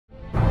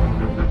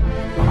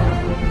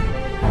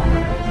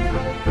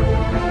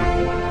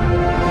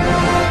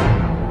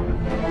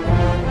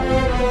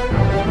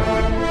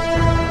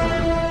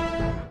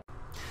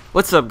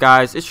What's up,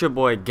 guys? It's your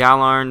boy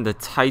Galarn the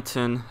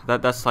Titan.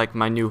 That's like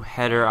my new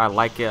header. I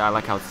like it. I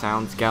like how it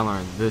sounds.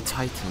 Galarn the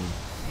Titan.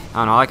 I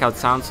don't know. I like how it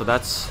sounds. So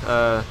that's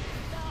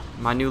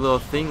my new little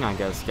thing, I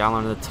guess.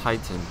 Galarn the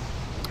Titan.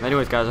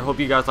 Anyways, guys, I hope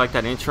you guys like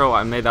that intro.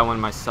 I made that one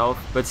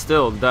myself, but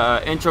still,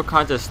 the intro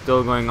contest is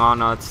still going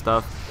on. All that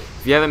stuff.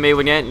 If you haven't made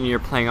one yet and you're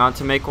planning on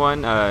to make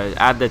one,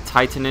 add the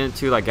Titan in it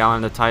too, like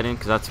Galarn the Titan,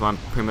 because that's what I'm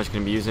pretty much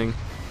going to be using.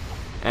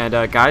 And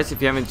guys,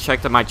 if you haven't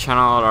checked out my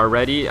channel out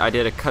already, I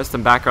did a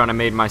custom background I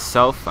made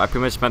myself. I pretty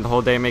much spent the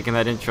whole day making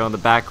that intro in the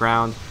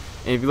background.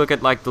 And if you look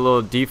at like the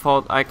little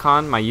default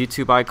icon, my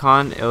YouTube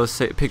icon, it will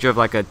say a picture of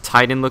like a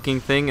Titan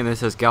looking thing, and it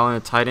says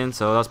Galarn the Titan,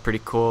 so that's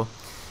pretty cool.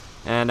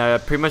 And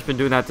I've pretty much been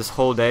doing that this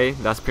whole day.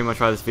 That's pretty much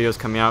why this video is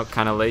coming out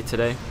kind of late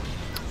today.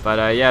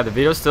 But yeah, the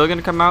video's still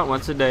gonna come out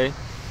once a day.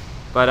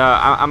 But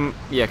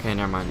yeah, okay,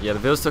 never mind. Yeah, the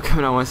video's still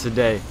coming out once a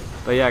day.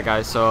 But yeah,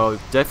 guys, so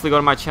definitely go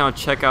to my channel,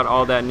 check out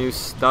all that new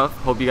stuff.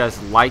 Hope you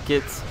guys like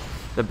it.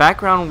 The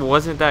background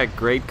wasn't that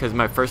great because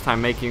my first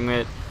time making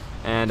it,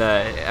 and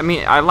I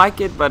mean, I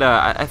like it, but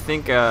I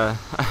think could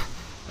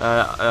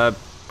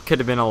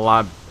have been a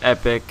lot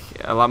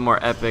more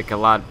epic, a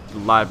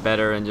lot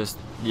better, and just,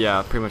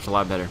 yeah, pretty much a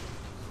lot better.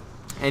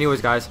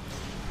 Anyways, guys,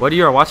 what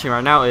you are watching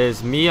right now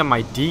is me on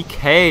my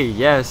DK.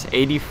 Yes,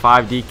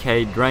 85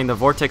 DK during the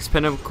Vortex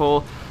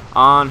Pinnacle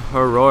on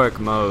heroic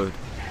mode.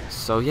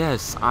 So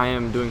yes, I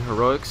am doing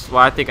heroics.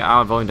 Well, I think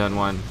I've only done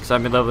one because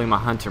I've been leveling my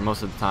hunter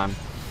most of the time,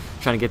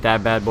 trying to get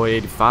that bad boy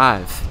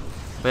 85.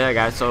 But yeah,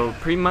 guys, so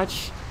pretty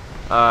much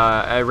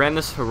I ran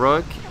this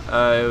heroic.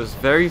 It was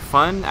very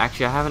fun.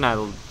 Actually,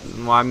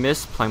 I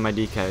missed playing my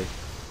DK,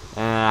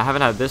 and I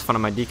haven't had this fun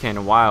on my DK in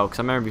a while. Because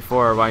I remember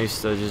before when I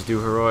used to just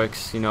do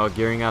heroics, you know,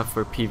 gearing up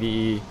for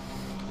PvE,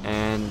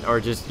 or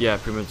just, yeah,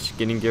 pretty much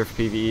getting gear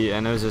for PvE,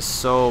 and it was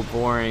just so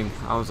boring.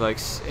 I was like,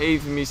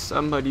 save me,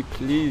 somebody,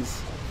 please.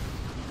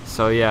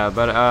 So yeah,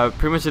 but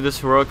pretty much did this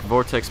heroic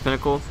Vortex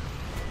Pinnacle.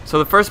 So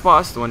the first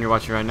boss, the one you're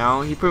watching right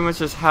now, he pretty much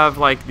just have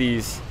like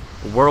these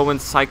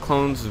whirlwind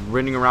cyclones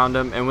running around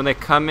him, and when they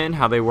come in,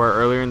 how they were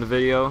earlier in the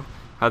video,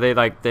 how they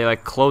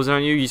close in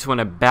on you, you just want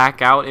to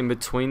back out in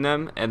between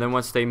them, and then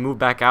once they move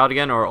back out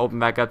again or open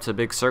back up to a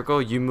big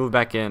circle, you move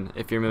back in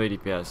if you're melee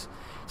DPS.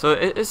 So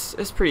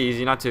it's pretty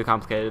easy, not too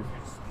complicated.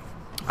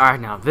 Alright,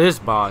 now this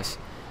boss,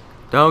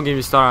 don't get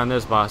me started on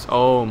this boss.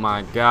 Oh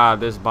my god,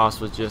 this boss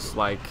was just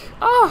like,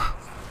 oh,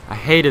 I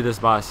hated this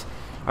boss.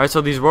 Alright,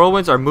 so these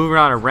whirlwinds are moving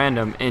around at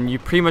random, and you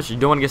pretty much, you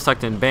don't want to get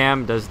sucked in.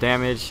 Bam, does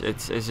damage.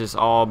 It's just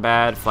all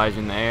bad. Flies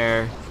in the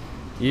air.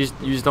 You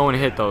just don't want to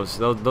hit those.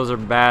 Those are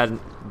bad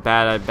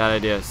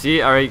idea.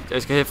 See, alright,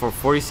 it's gonna hit for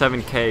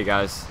 47k,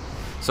 guys.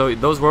 So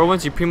those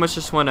whirlwinds, you pretty much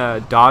just want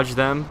to dodge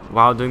them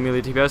while doing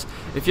melee DPS.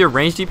 If you're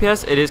ranged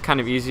DPS, it is kind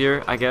of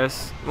easier, I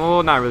guess.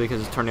 Well, not really,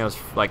 because this tornado's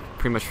like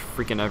pretty much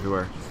freaking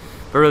everywhere.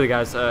 But really,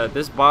 guys,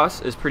 this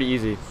boss is pretty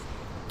easy.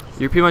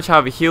 You pretty much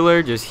have a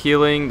healer just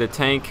healing the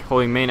tank,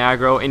 holding main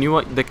aggro, and you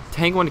want the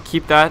tank want to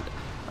keep that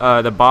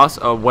the boss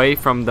away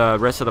from the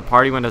rest of the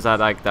party when does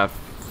that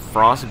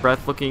frost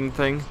breath looking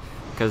thing,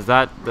 because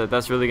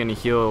that's really gonna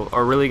heal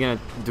or really gonna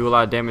do a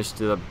lot of damage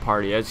to the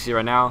party. As you see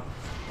right now,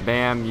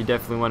 bam, you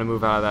definitely want to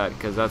move out of that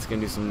because that's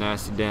gonna do some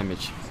nasty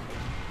damage.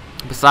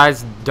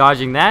 Besides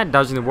dodging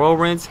the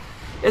whirlwinds,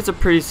 it's a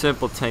pretty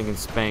simple tank and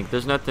spank.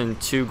 There's nothing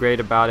too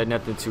great about it,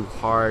 nothing too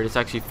hard. It's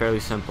actually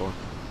fairly simple.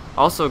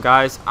 Also,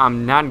 guys,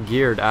 I'm not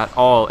geared at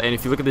all, and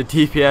if you look at the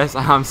DPS,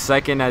 I'm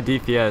second at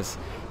DPS.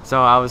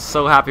 So I was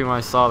so happy when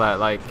I saw that.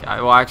 Like,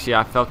 well, actually,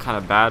 I felt kind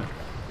of bad.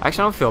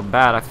 Actually, I don't feel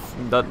bad.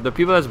 The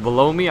people that's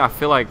below me, I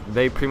feel like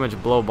they pretty much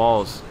blow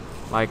balls.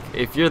 Like,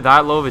 if you're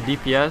that low of a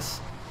DPS,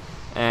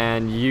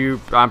 and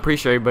I'm pretty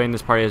sure everybody in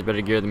this party has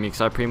better gear than me,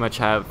 because I pretty much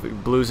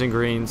have blues and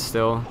greens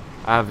still.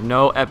 I have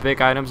no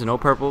epic items, no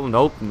purple,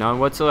 nope, none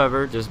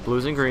whatsoever, just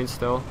blues and greens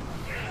still.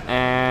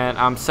 And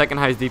I'm second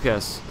highest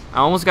DPS. I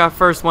almost got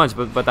first once,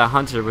 but that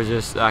hunter was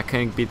just, I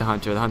couldn't beat the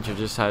hunter. The hunter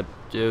just it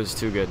was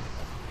too good.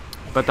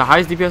 But the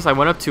highest DPS I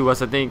went up to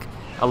was, I think,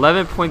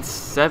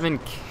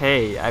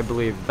 11.7k, I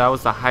believe. That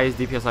was the highest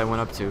DPS I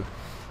went up to. And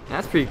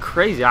that's pretty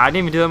crazy. I didn't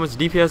even do that much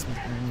DPS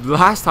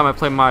last time I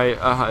played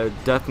my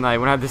Death Knight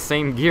when I had the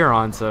same gear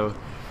on, so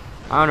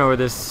I don't know where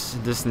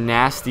this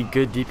nasty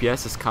good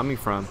DPS is coming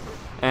from.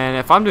 And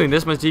if I'm doing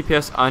this much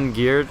DPS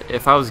ungeared,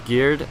 if I was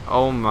geared,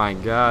 oh my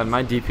god,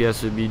 my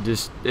DPS would be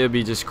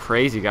just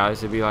crazy, guys.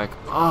 It'd be like,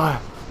 oh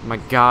my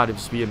god, it'd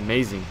just be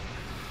amazing.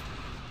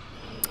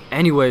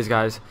 Anyways,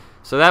 guys,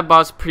 so that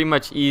boss pretty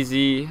much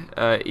easy,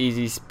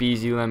 easy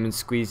speezy lemon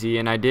squeezy,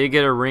 and I did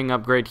get a ring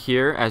upgrade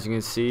here, as you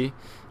can see.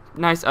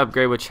 Nice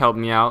upgrade, which helped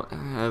me out.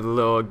 A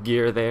little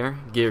gear there,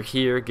 gear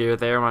here, gear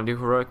there when I do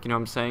heroic, you know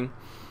what I'm saying?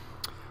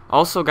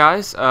 Also,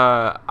 guys,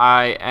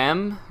 I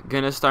am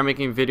gonna start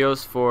making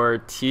videos for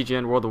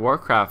TGN World of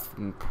Warcraft,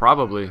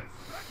 probably.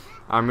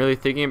 I'm really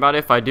thinking about it.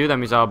 If I do, that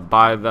means I'll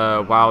buy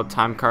the WoW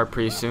time card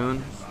pretty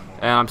soon.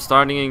 And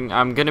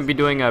I'm gonna be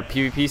doing a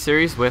PvP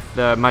series with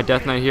my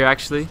Death Knight here,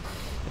 actually.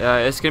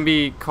 It's gonna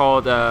be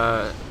called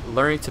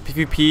Learning to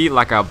PvP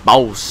like a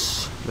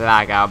boss.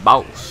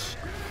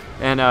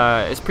 And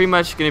it's pretty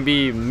much gonna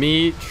be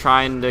me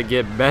trying to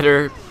get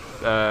better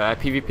at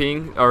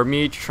PvPing, or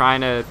me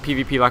trying to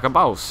PvP like a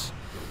boss.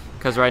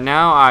 Because right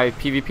now I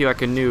PvP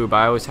like a noob.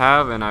 I always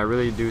have, and I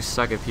really do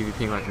suck at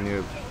PvPing like a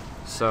noob.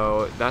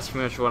 So that's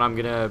pretty much what I'm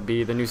gonna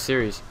be the new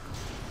series.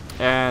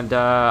 And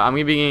I'm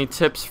gonna be getting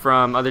tips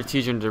from other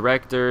teachers and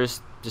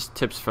directors, just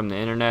tips from the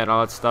internet,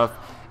 all that stuff.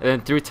 And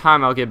then through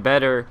time I'll get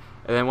better.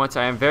 And then once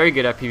I am very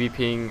good at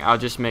PvPing, I'll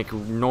just make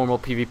normal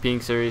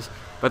PvPing series.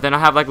 But then I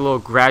have like a little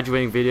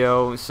graduating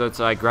video, so it's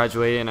like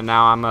graduating and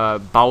now I'm a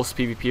boss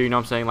PvPer, you know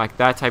what I'm saying, like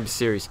that type of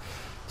series.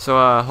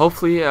 So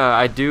hopefully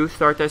I do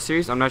start that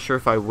series. I'm not sure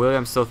if I will.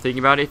 I'm still thinking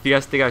about it. If you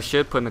guys think I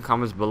should, put in the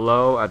comments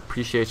below. I'd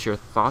appreciate your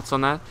thoughts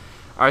on that.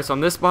 Alright, so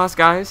on this boss,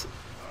 guys,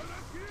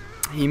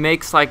 he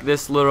makes like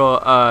this little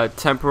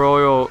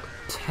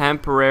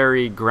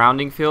temporary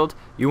grounding field.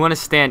 You want to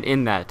stand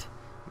in that.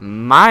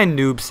 My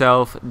noob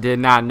self did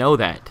not know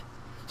that.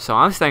 So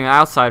I'm standing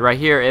outside right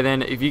here, and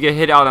then if you get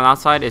hit out on the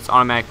outside, it's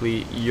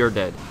automatically you're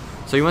dead.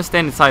 So you want to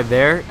stand inside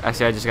there.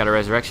 Actually, I just got a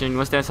resurrection. You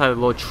want to stand inside the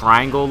little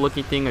triangle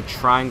looking thing, a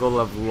triangle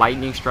of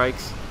lightning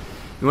strikes.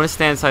 You want to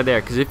stand inside there,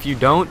 because if you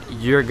don't,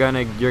 you're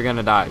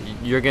gonna die.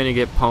 You're gonna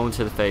get pwned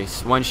to the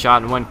face. One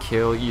shot and one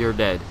kill, you're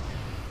dead.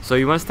 So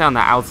you want to stay on the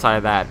outside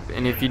of that.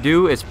 And if you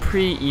do, it's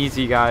pretty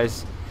easy,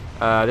 guys.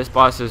 This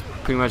boss is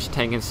pretty much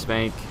tank and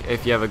spank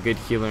if you have a good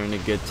healer and a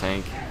good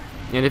tank.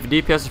 And if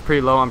your DPS is pretty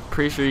low, I'm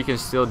pretty sure you can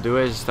still do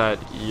it. It's just that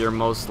you're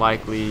most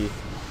likely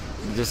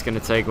just gonna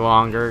take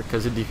longer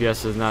because the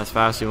DPS is not as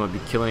fast. You won't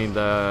be killing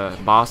the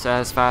boss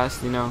as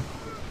fast, you know.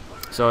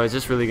 So it's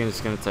just really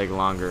just gonna take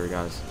longer,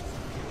 guys.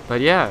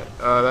 But yeah,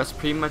 that's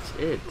pretty much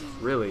it.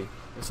 Really,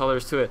 that's all there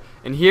is to it.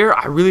 And here,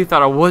 I really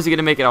thought I wasn't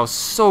gonna make it. I was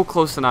so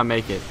close to not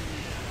make it.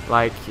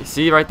 Like,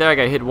 see right there, I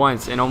got hit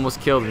once and almost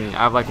killed me. I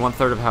have like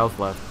 1/3 of health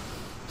left.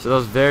 So that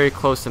was very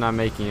close to not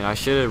making it. I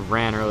should have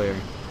ran earlier,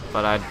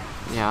 but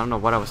yeah, I don't know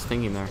what I was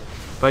thinking there.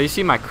 But you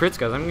see my crits,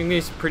 guys. I'm gonna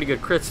get some pretty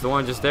good crits. The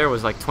one just there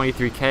was like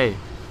 23k.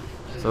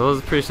 So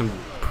those are some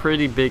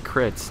pretty big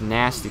crits,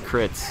 nasty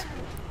crits.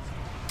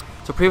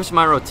 So pretty much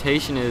my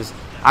rotation is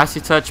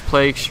Icy Touch,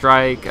 Plague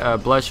Strike,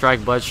 Blood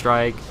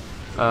Strike,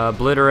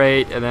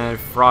 Obliterate, and then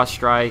Frost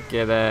Strike,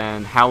 and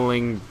then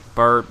Howling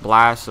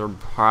Blast or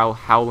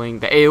Howling.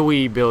 The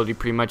AoE ability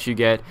pretty much you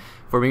get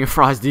for being a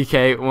Frost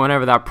DK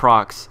whenever that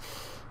procs.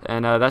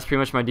 And that's pretty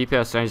much my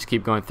DPS, so I just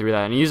keep going through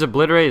that. And use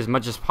Obliterate as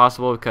much as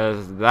possible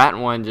because that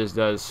one just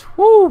does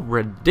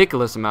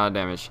ridiculous amount of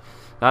damage.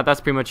 That's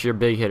pretty much your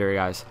big hitter,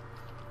 guys.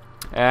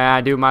 And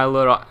I do my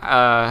little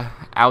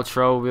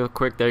outro real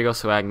quick. There you go,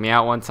 swag me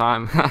out one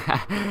time.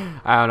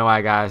 I don't know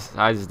why, guys.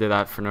 I just did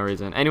that for no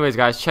reason. Anyways,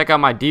 guys, check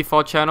out my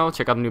default channel.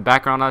 Check out the new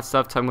background, all that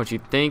stuff. Tell me what you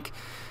think.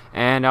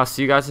 And I'll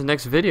see you guys in the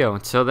next video.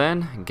 Until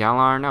then,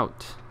 Galarn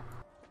out.